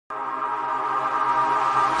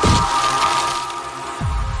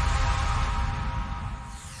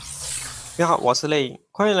你好，我是泪影，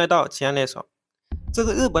欢迎来到奇案猎手。这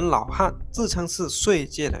个日本老汉自称是睡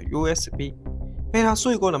界的 USB， 被他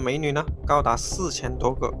睡过的美女呢高达4000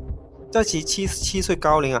多个。在其77岁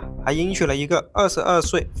高龄还迎娶了一个22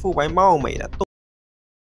岁肤白貌美的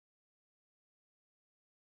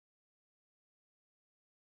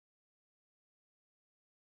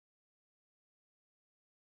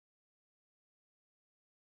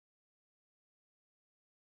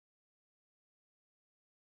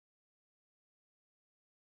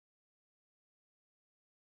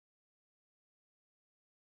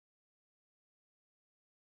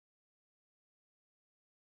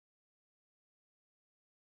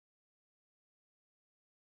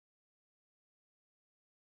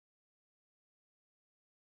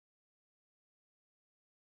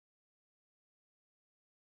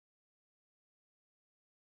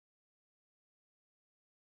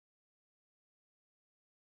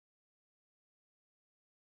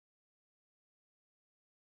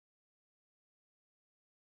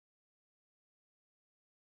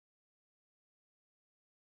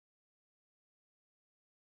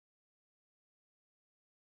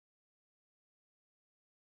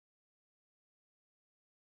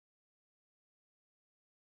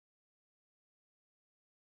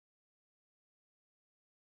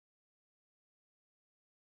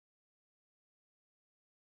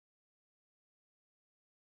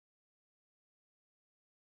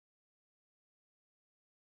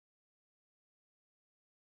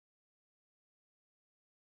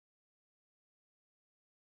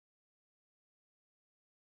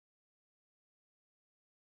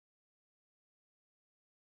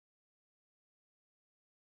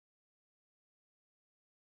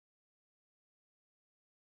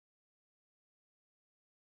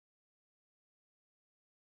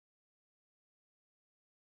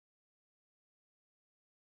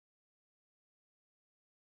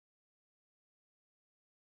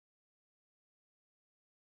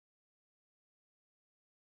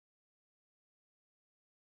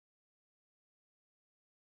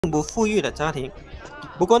并不富裕的家庭。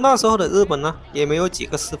不过那时候的日本呢，也没有几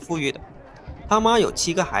个是富裕的。他妈有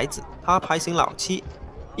7个孩子，他排行老7，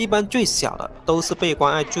一般最小的都是被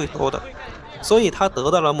关爱最多的，所以他得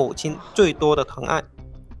到了母亲最多的疼爱。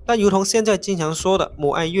但如同现在经常说的母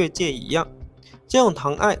爱越界一样，这种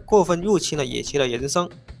疼爱过分入侵了野崎的人生。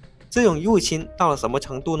这种入侵到了什么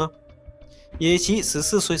程度呢？野崎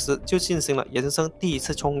14岁时就进行了人生第一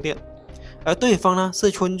次充电，而对方呢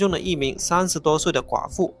是村中的一名30多岁的寡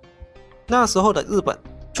妇。那时候的日本，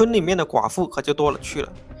村里面的寡妇可就多了去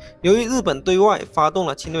了。由于日本对外发动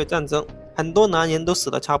了侵略战争，很多男人都死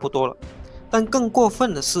得差不多了。但更过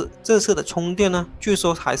分的是，这次的充电呢，据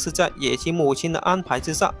说还是在野崎母亲的安排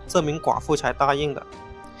之下，这名寡妇才答应的。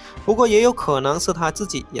不过也有可能是他自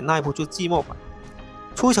己也耐不住寂寞吧。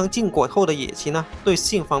出城禁果后的野崎呢，对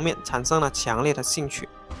性方面产生了强烈的兴趣。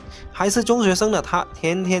还是中学生的他，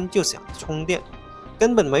天天就想着充电，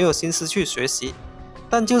根本没有心思去学习。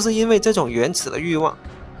但就是因为这种原始的欲望，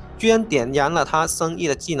居然点燃了他生意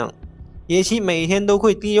的技能。野崎每天都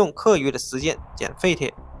会利用课余的时间捡废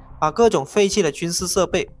铁，把各种废弃的军事设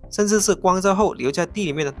备，甚至是光照后留在地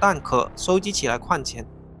里面的弹壳收集起来换钱。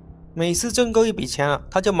每次挣够一笔钱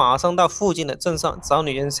他就马上到附近的镇上找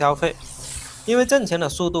女人消费。因为挣钱的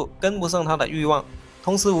速度跟不上他的欲望，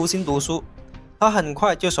同时无心读书，他很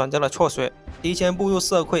快就选择了辍学，提前步入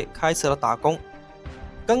社会，开始了打工。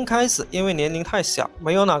刚开始因为年龄太小，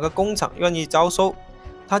没有哪个工厂愿意招收，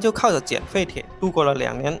他就靠着捡废铁度过了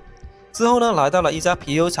2年。之后呢，来到了一家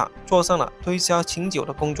啤酒厂，做上了推销清酒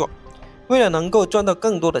的工作。为了能够赚到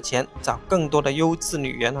更多的钱，找更多的优质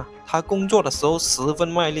女人他工作的时候十分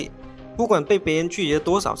卖力，不管被别人拒绝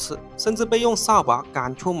多少次，甚至被用扫把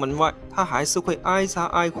赶出门外，他还是会挨家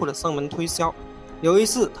挨户的上门推销。有一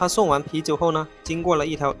次他送完啤酒后呢，经过了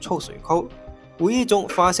一条臭水沟，无意中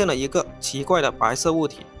发现了一个奇怪的白色物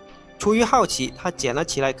体。出于好奇，他捡了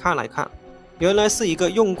起来看了看，原来是一个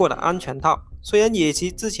用过的安全套。虽然野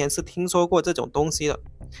崎之前是听说过这种东西的，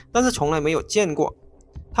但是从来没有见过。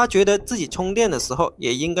他觉得自己充电的时候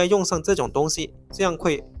也应该用上这种东西，这样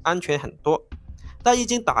会安全很多。但一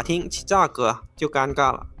经打听起价格就尴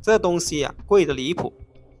尬了，这东西贵得离谱，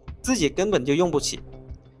自己根本就用不起。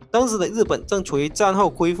当时的日本正处于战后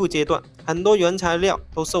恢复阶段，很多原材料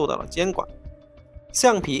都受到了监管。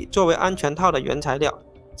橡皮作为安全套的原材料，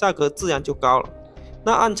价格自然就高了。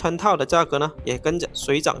那安全套的价格呢，也跟着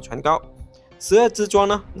水涨船高。12支装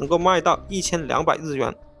呢，能够卖到1200日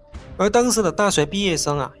元，而当时的大学毕业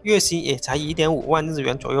生月薪也才 1.5 万日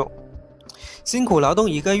元左右。辛苦劳动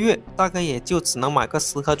1个月，大概也就只能买个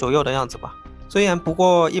10颗左右的样子吧。虽然不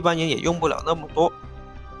过一般人也用不了那么多。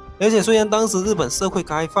而且虽然当时日本社会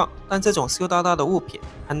开放，但这种羞答答的物品，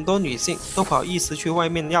很多女性都不好意思去外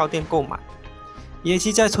面药店购买。野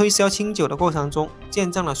崎在推销清酒的过程中，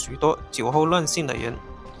见证了许多酒后乱性的人，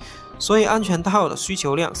所以安全套的需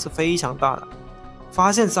求量是非常大的。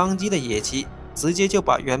发现商机的野崎直接就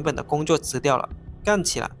把原本的工作辞掉了，干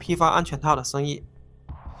起了批发安全套的生意。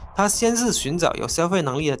他先是寻找有消费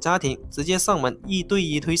能力的家庭，直接上门1对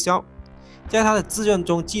1推销。在他的自传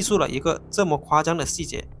中记述了一个这么夸张的细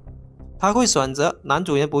节：他会选择男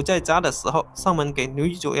主人不在家的时候，上门给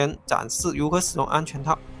女主人展示如何使用安全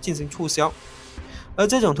套进行促销。而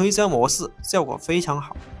这种推销模式效果非常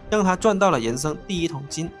好，让他赚到了人生第一桶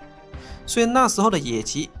金。虽然那时候的野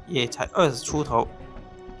崎也才20出头，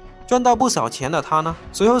赚到不少钱的他呢，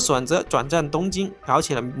随后选择转战东京，搞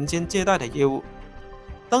起了民间借贷的业务。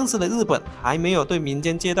当时的日本还没有对民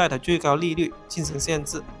间借贷的最高利率进行限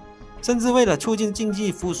制，甚至为了促进经济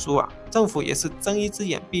复苏政府也是睁一只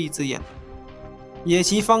眼闭一只眼。野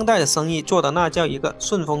崎放贷的生意做的那叫一个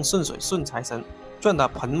顺风顺水顺财神，赚得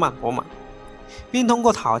盆满钵满，并通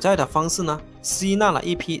过讨债的方式呢，吸纳了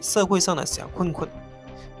一批社会上的小困困，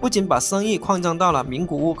不仅把生意扩张到了名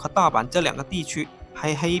古屋和大阪这2个地区，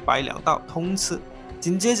还黑白2道通吃。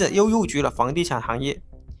紧接着又入局了房地产行业。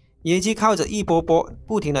野崎靠着一波波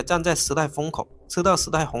不停地站在时代风口，吃到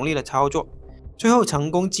时代红利的操作，最后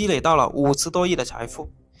成功积累到了50多亿的财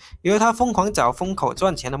富。因为他疯狂找风口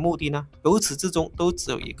赚钱的目的呢，由始至终都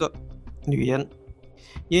只有一个：女人。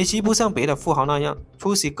野崎不像别的富豪那样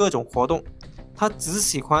出席各种活动，他只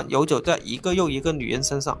喜欢游走在一个又一个女人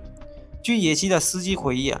身上。据野崎的司机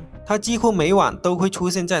回忆他几乎每晚都会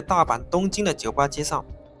出现在大阪、东京的酒吧街上，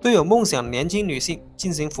对有梦想的年轻女性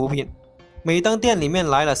进行扶贫。每当店里面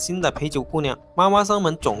来了新的陪酒姑娘，妈妈上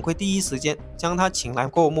门总会第一时间将她请来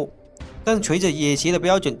过目。但随着野崎的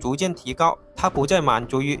标准逐渐提高，他不再满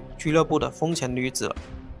足于俱乐部的风尘女子了，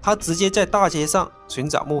他直接在大街上寻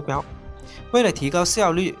找目标。为了提高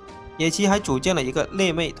效率，野崎还组建了一个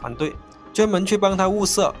猎妹团队，专门去帮他物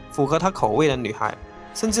色符合他口味的女孩，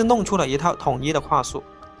甚至弄出了一套统一的话术：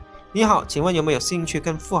你好，请问有没有兴趣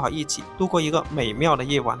跟富豪一起度过一个美妙的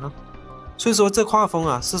夜晚呢？虽说这画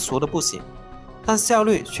风是俗的不行，但效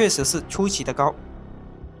率确实是出奇的高。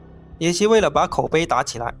野崎为了把口碑打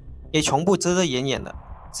起来，也从不遮遮掩掩的，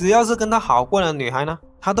只要是跟他好过的女孩呢，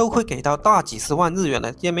他都会给到大几十万日元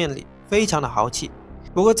的见面礼，非常的豪气。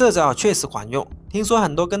不过这招确实管用，听说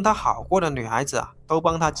很多跟他好过的女孩子都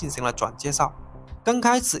帮他进行了转介绍。刚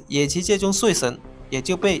开始野崎这宗睡神也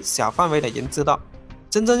就被小范围的人知道，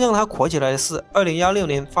真正让他火起来的是2016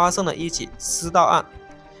年发生了一起私盗案。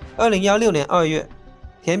2016年2月，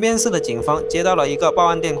田边市的警方接到了一个报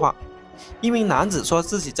案电话，一名男子说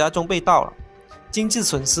自己家中被盗了，经济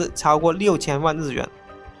损失超过6000万日元。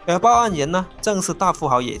而报案人呢，正是大富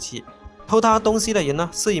豪野崎。偷他东西的人呢，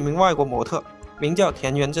是一名外国模特，名叫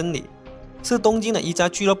田园真理，是东京的一家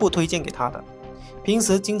俱乐部推荐给他的。平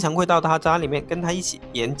时经常会到他家里面跟他一起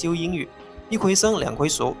研究英语。一回生2回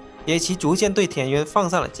熟，野崎逐渐对田园放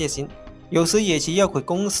下了戒心。有时野崎要回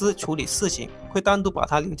公司处理事情，会单独把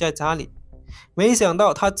他留在家里。没想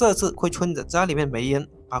到他这次会趁着家里面没人，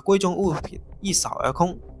把贵重物品一扫而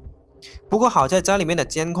空。不过好在家里面的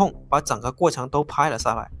监控把整个过程都拍了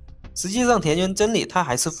下来。实际上田园真理他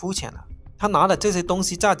还是肤浅了，他拿的这些东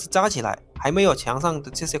西价值加起来还没有墙上的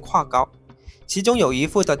这些画高，其中有一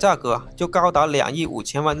幅的价格就高达2亿5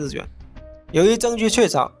千万日元。由于证据确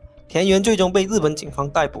凿，田园最终被日本警方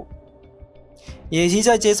逮捕。野崎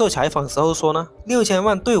在接受采访时候说呢，6000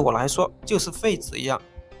万对我来说就是废纸一样。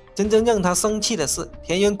真正让他生气的是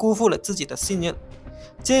田园辜负了自己的信任。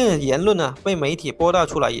这样的言论被媒体播报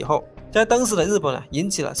出来以后，在当时的日本引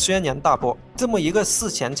起了轩然大波。这么一个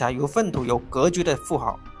视钱财如粪土有格局的富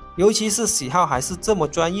豪，尤其是喜好还是这么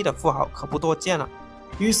专一的富豪，可不多见了。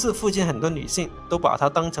于是附近很多女性都把他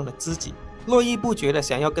当成了知己，络绎不绝的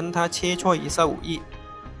想要跟他切磋一下武艺。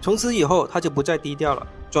从此以后他就不再低调了，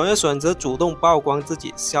转而选择主动曝光自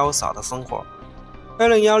己潇洒的生活。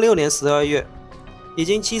2016年12月，已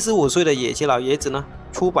经75岁的野崎老爷子呢，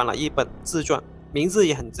出版了一本自传，名字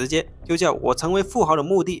也很直接，就叫我成为富豪的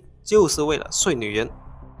目的就是为了睡女人。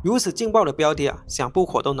如此劲爆的标题想不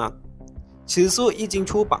火都难。此书一经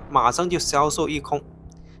出版，马上就销售一空。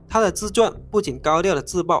他的自传不仅高调的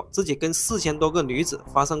自曝自己跟4000多个女子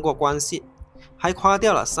发生过关系，还花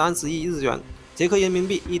掉了30亿日元，折合人民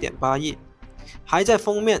币1.8亿，还在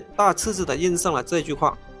封面大赤字的印上了这句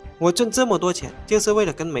话：我挣这么多钱就是为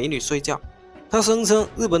了跟美女睡觉。他声称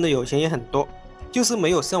日本的有钱人很多，就是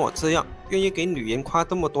没有像我这样愿意给女人花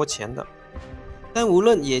这么多钱的。但无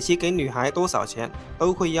论野崎给女孩多少钱，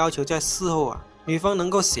都会要求在事后女方能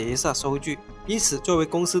够写一下收据，以此作为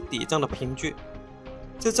公司抵账的凭据。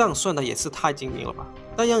这账算的也是太精明了吧。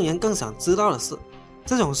但让人更想知道的是，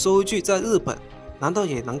这种收据在日本难道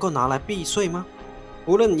也能够拿来避税吗？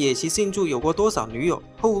无论野崎幸助有过多少女友，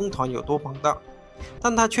后宫团有多庞大，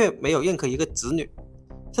但他却没有任何一个子女，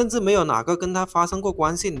甚至没有哪个跟他发生过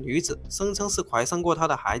关系的女子声称是怀上过他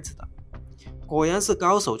的孩子的。果然是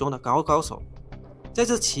高手中的高手。在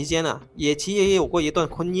这期间野崎也有过一段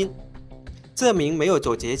婚姻。这名没有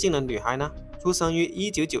走捷径的女孩呢，出生于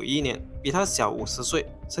1991年，比他小50岁，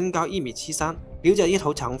身高1.73米，留着一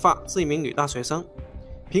头长发，是一名女大学生，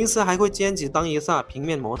平时还会兼职当一下平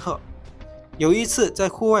面模特。有一次在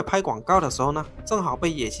户外拍广告的时候呢，正好被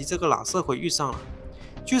野崎这个老色鬼遇上了。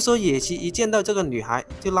据说野崎一见到这个女孩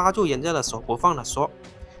就拉住人家的手不放的说，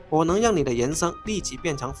我能让你的人生立即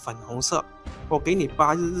变成粉红色，我给你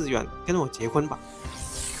8日元，跟我结婚吧。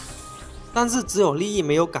但是只有利益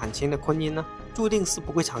没有感情的婚姻呢，注定是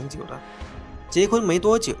不会长久的。结婚没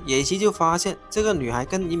多久，野崎就发现这个女孩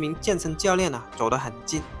跟一名健身教练走得很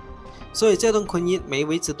近，所以这段婚姻没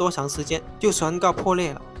维持多长时间就宣告破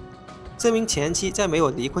裂了。这名前妻在没有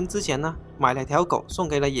离婚之前呢，买了条狗送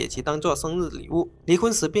给了野崎当做生日礼物，离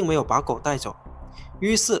婚时并没有把狗带走。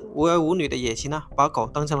于是无儿无女的野崎呢，把狗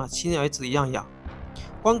当成了亲儿子一样养，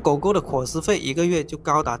光狗狗的伙食费1个月就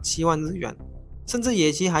高达7万日元。甚至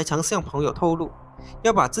野崎还曾向朋友透露，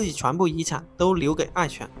要把自己全部遗产都留给爱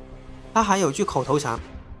犬。他还有句口头禅，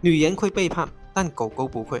女人会背叛，但狗狗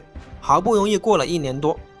不会。好不容易过了1年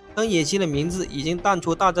多，当野崎的名字已经淡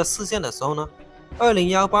出大家视线的时候呢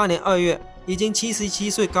，2018年2月，已经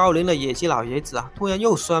77岁高龄的野崎老爷子突然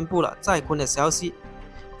又宣布了再婚的消息。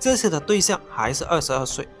这次的对象还是22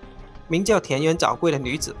岁，名叫田园早贵的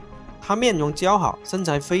女子。她面容姣好，身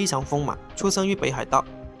材非常丰满，出生于北海道，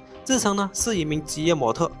自称呢是一名职业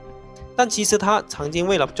模特。但其实她曾经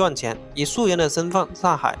为了赚钱，以素人的身份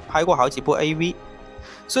下海拍过好几部 AV。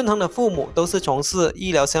顺藤的父母都是从事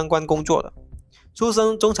医疗相关工作的，出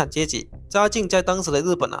身中产阶级，家境在当时的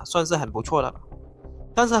日本算是很不错的了。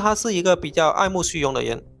但是他是一个比较爱慕虚荣的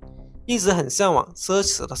人，一直很向往奢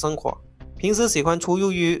侈的生活，平时喜欢出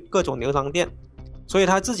入于各种牛郎店，所以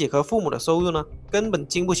他自己和父母的收入呢，根本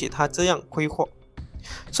经不起他这样挥霍。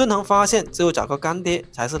顺藤发现只有找个干爹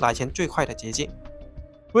才是来钱最快的捷径。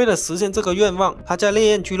为了实现这个愿望，他在猎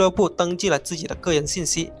艳俱乐部登记了自己的个人信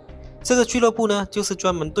息。这个俱乐部呢，就是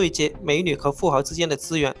专门对接美女和富豪之间的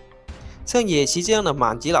资源。像野崎这样的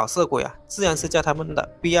满级老色鬼自然是在他们的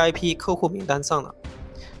VIP 客户名单上了。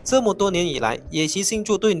这么多年以来，野崎幸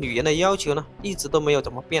助对女人的要求呢，一直都没有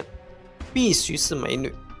怎么变，必须是美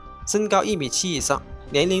女，身高1.7米以上，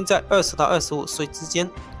年龄在20到25岁之间，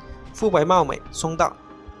肤白貌美，胸大。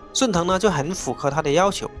顺藤呢就很符合他的要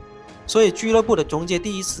求，所以俱乐部的中介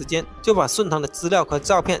第一时间就把顺藤的资料和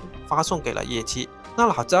照片发送给了野崎。那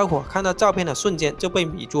老家伙看到照片的瞬间就被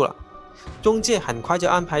迷住了，中介很快就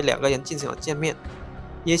安排2个人进行了见面。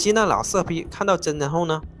野崎那老色批看到真人后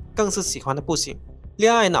呢，更是喜欢的不行。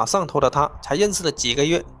恋爱脑上头的他，才认识了几个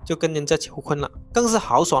月就跟人家求婚了，更是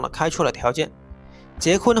豪爽的开出了条件，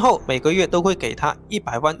结婚后每个月都会给他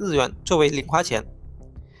100万日元作为零花钱。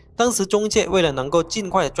当时中介为了能够尽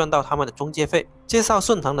快赚到他们的中介费，介绍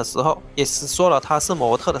顺藤的时候也是说了他是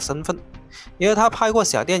模特的身份，而他拍过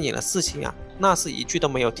小电影的事情那是一句都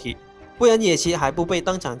没有提，不然野崎还不被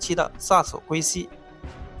当场气得撒手归西。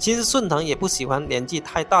其实顺藤也不喜欢年纪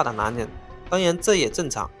太大的男人，当然这也正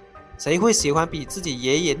常，谁会喜欢比自己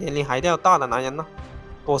爷爷年龄还要大的男人呢？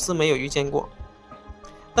我是没有遇见过，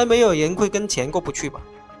但没有人会跟钱过不去吧。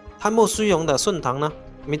贪慕虚荣的顺藤呢，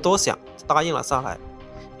没多想答应了下来，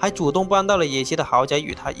还主动搬到了野崎的豪宅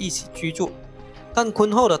与他一起居住。但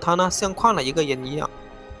婚后的他呢，像换了一个人一样，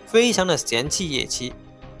非常的嫌弃野崎，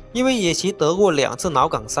因为野崎得过2次脑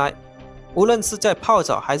梗塞，无论是在泡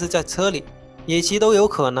澡还是在车里，野崎都有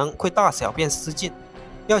可能会大小便失禁，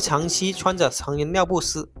要长期穿着成人尿不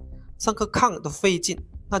湿，上个炕都费劲，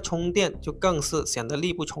那充电就更是显得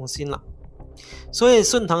力不从心了。所以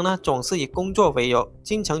顺藤呢，总是以工作为由，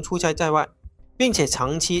经常出差在外，并且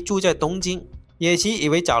长期住在东京。野崎以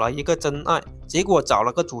为找了一个真爱，结果找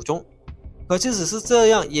了个祖宗。可即使是这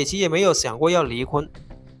样，野崎也没有想过要离婚。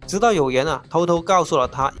直到有人偷偷告诉了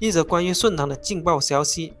他一则关于顺藤的劲爆消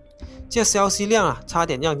息，这消息量差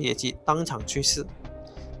点让野崎当场去世。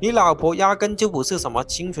你老婆压根就不是什么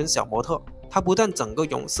清纯小模特，她不但整个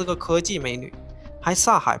容是个科技美女，还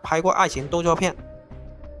下海拍过爱情动作片。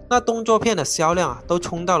那动作片的销量都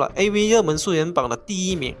冲到了 AV 热门素人榜的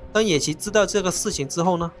第1名。当野崎知道这个事情之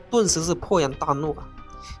后呢，顿时是勃然大怒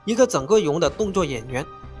一个整个容的动作演员，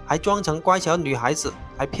还装成乖巧女孩子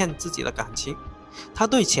来骗自己的感情。他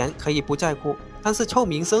对钱可以不在乎，但是臭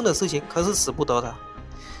名声的事情可是死不得的。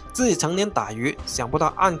自己成天打鱼，想不到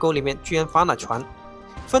暗沟里面居然翻了船，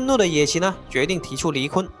愤怒的野崎呢，决定提出离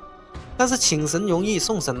婚。但是请神容易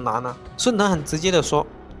送神难啊，顺藤很直接的说，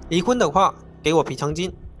离婚的话给我赔偿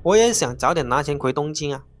金，我也想早点拿钱回东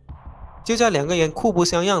京啊。就在两个人互不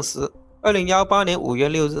相让时，2018年5月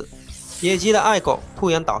6日，野崎的爱狗突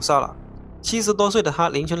然倒下了。70多岁的他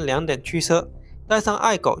凌晨2点驱车，带上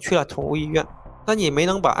爱狗去了宠物医院，但也没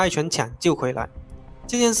能把爱犬抢救回来。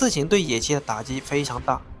这件事情对野崎的打击非常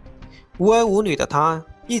大。无儿无女的他，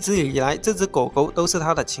一直以来这只狗狗都是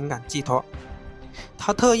他的情感寄托。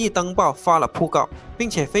他特意登报发了讣告，并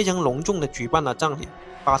且非常隆重地举办了葬礼，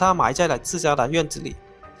把它埋在了自家的院子里。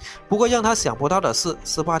不过让他想不到的是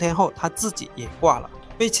，18天后他自己也挂了，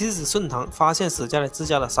被妻子顺堂发现死在了自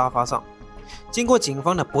家的沙发上。经过警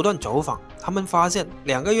方的不断走访，他们发现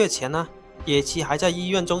2个月前呢，野崎还在医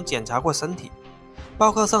院中检查过身体，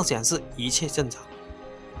报告上显示一切正常。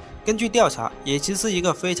根据调查，野崎是一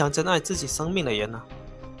个非常珍爱自己生命的人啊，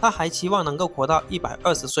他还期望能够活到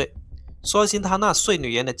120岁，刷新他那睡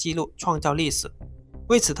女人的记录，创造历史。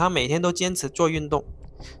为此他每天都坚持做运动，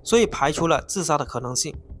所以排除了自杀的可能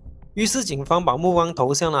性。于是警方把目光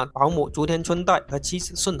投向了保姆竹田春代和妻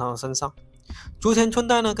子顺堂的身上。竹田春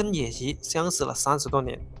代呢，跟野崎相识了30多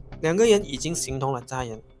年，两个人已经形同了家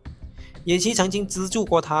人。野崎曾经资助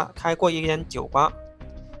过他开过一间酒吧，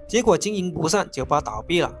结果经营不善，酒吧倒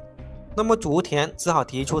闭了。那么竹田只好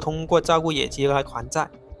提出通过照顾野崎来还债。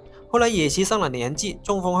后来野崎上了年纪，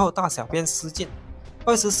中风后大小便失禁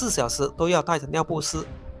，24小时都要带着尿不湿，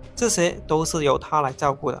这些都是由他来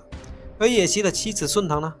照顾的。而野崎的妻子顺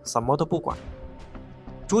堂呢，什么都不管。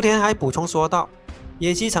竹田还补充说道，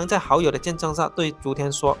野崎曾在好友的见证下对竹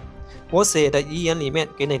田说，我写的遗言里面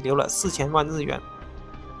给你留了4000万日元。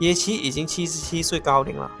野崎已经77岁高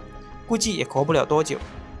龄了，估计也活不了多久，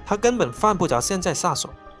他根本犯不着现在下手。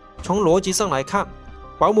从逻辑上来看，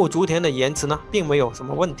保姆竹田的言辞呢，并没有什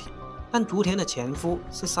么问题。但竹田的前夫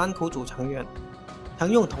是山口组成员，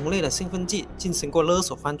曾用同类的兴奋剂进行过勒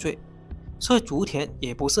索犯罪，所以竹田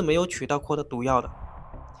也不是没有取到过的毒药的。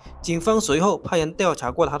警方随后派人调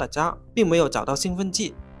查过他的家，并没有找到兴奋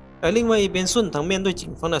剂。而另外一边，顺藤面对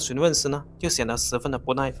警方的询问时呢，就显得十分的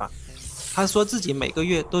不耐烦。他说自己每个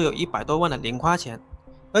月都有100多万的零花钱，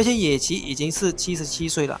而且野崎已经是77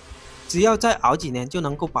岁了，只要再熬几年就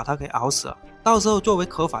能够把他给熬死了，到时候作为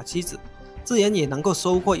合法妻子，自然也能够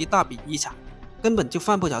收获一大笔遗产，根本就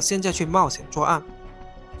犯不着现在去冒险作案。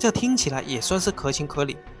这听起来也算是合情合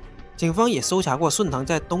理。警方也搜查过顺堂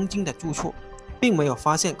在东京的住处，并没有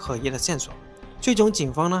发现可疑的线索，最终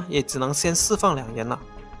警方呢也只能先释放2人了。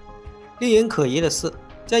令人可疑的是，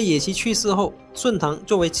在野崎去世后，顺堂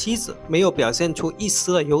作为妻子没有表现出一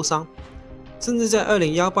丝的忧伤，甚至在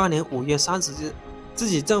2018年5月30日自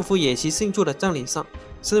己丈夫野崎幸助的葬礼上，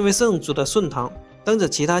身为圣主的顺堂当着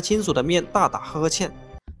其他亲属的面大打呵欠，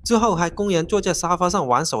之后还公然坐在沙发上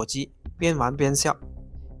玩手机，边玩边笑，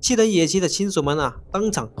气得野崎的亲属们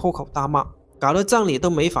当场破口大骂，搞得葬礼都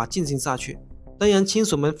没法进行下去。当然亲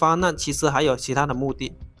属们发难其实还有其他的目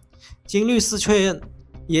的。经律师确认，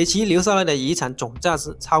野崎留下来的遗产总价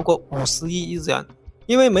值超过50亿日元。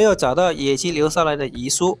因为没有找到野崎留下来的遗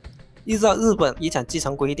书，依照日本遗产继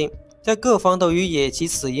承规定，在各方都与野崎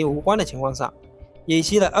死因无关的情况下，野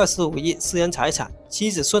崎的25亿私人财产，妻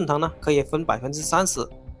子顺堂呢可以分30%，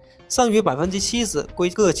剩余70%归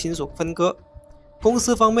各亲属分割。公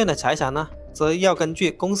司方面的财产呢，则要根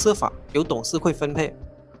据公司法由董事会分配。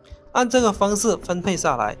按这个方式分配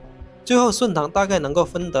下来，最后顺堂大概能够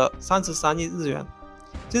分得33亿日元。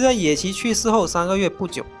就在野崎去世后3个月不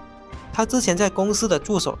久，他之前在公司的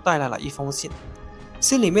助手带来了一封信，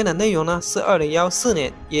信里面的内容呢是2014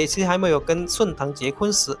年野崎还没有跟顺堂结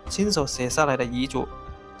婚时亲手写下来的遗嘱，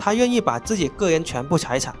他愿意把自己个人全部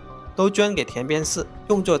财产都捐给田边市，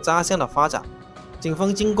用作家乡的发展。警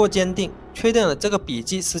方经过鉴定，确定了这个笔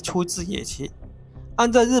记是出自野崎。按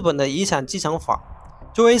照日本的遗产继承法，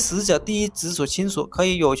作为死者第一直属亲属，可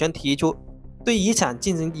以有权提出对遗产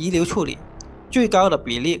进行遗留处理，最高的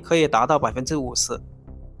比例可以达到50%。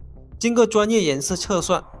经过专业人士测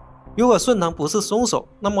算，如果顺堂不是凶手，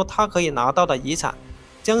那么他可以拿到的遗产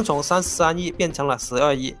将从33亿变成了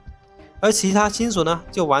12亿，而其他亲属呢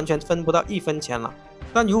就完全分不到1分钱了。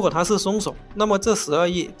但如果他是凶手，那么这12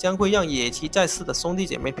亿将会让野崎在世的兄弟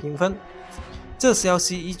姐妹平分。这消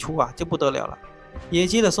息一出就不得了了，野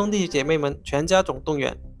崎的兄弟姐妹们全家总动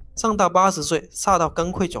员，上到80岁，下到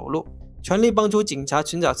更会走路，全力帮助警察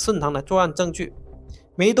寻找顺堂的作案证据。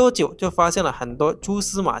没多久就发现了很多蛛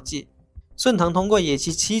丝马迹。顺堂通过野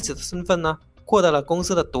崎妻子的身份呢，获得了公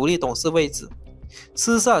司的独立董事位置，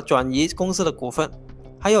私下转移公司的股份，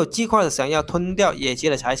还有计划的想要吞掉野崎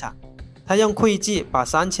的财产。他用会计把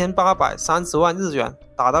3830万日元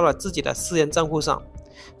打到了自己的私人账户上，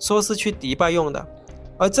说是去迪拜用的。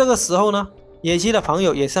而这个时候呢，野崎的朋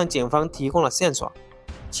友也向警方提供了线索，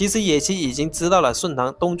其实野崎已经知道了顺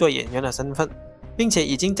堂动作演员的身份，并且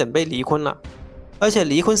已经准备离婚了，而且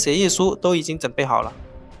离婚协议书都已经准备好了，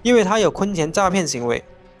因为他有婚前诈骗行为，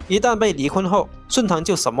一旦被离婚后，顺堂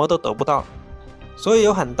就什么都得不到了。所以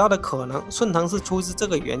有很大的可能顺堂是出自这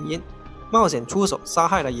个原因冒险出手杀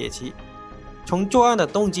害了野崎。从作案的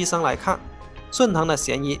动机上来看，顺堂的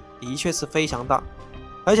嫌疑的确是非常大，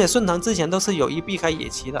而且顺堂之前都是有意避开野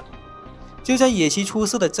崎的。就在野崎出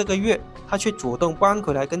事的这个月，他却主动搬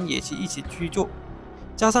回来跟野崎一起居住。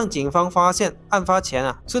加上警方发现案发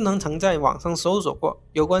前顺堂曾在网上搜索过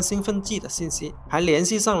有关兴奋剂的信息，还联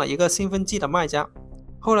系上了一个兴奋剂的卖家。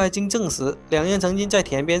后来经证实，两人曾经在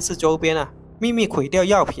田边市周边秘密毁掉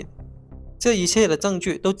药品，这一切的证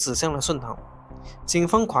据都指向了顺堂。警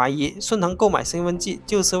方怀疑顺堂购买兴奋剂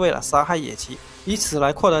就是为了杀害野崎，以此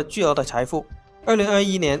来获得巨额的财富。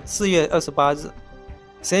2021年4月28日，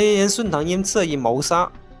嫌疑人顺堂因涉嫌谋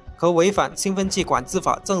杀和违反兴奋剂管制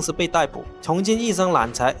法正式被逮捕。穷尽一生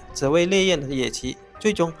揽财只为猎艳的野崎，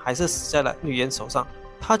最终还是死在了女人手上。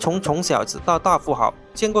他从穷小子到大富豪，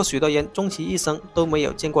见过许多人终其一生都没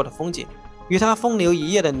有见过的风景，与他风流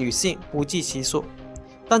一夜的女性不计其数，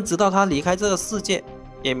但直到他离开这个世界，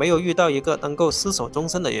也没有遇到一个能够厮守终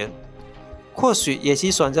身的人。或许野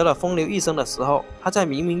崎选择了风流一生的时候，他在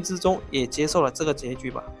冥冥之中也接受了这个结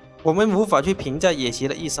局吧。我们无法去评价野崎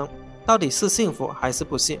的一生到底是幸福还是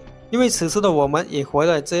不幸，因为此时的我们也活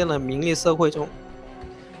在这样的名利社会中。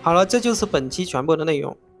好了，这就是本期全部的内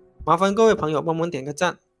容，麻烦各位朋友帮忙点个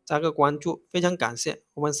赞，加个关注，非常感谢，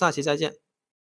我们下期再见。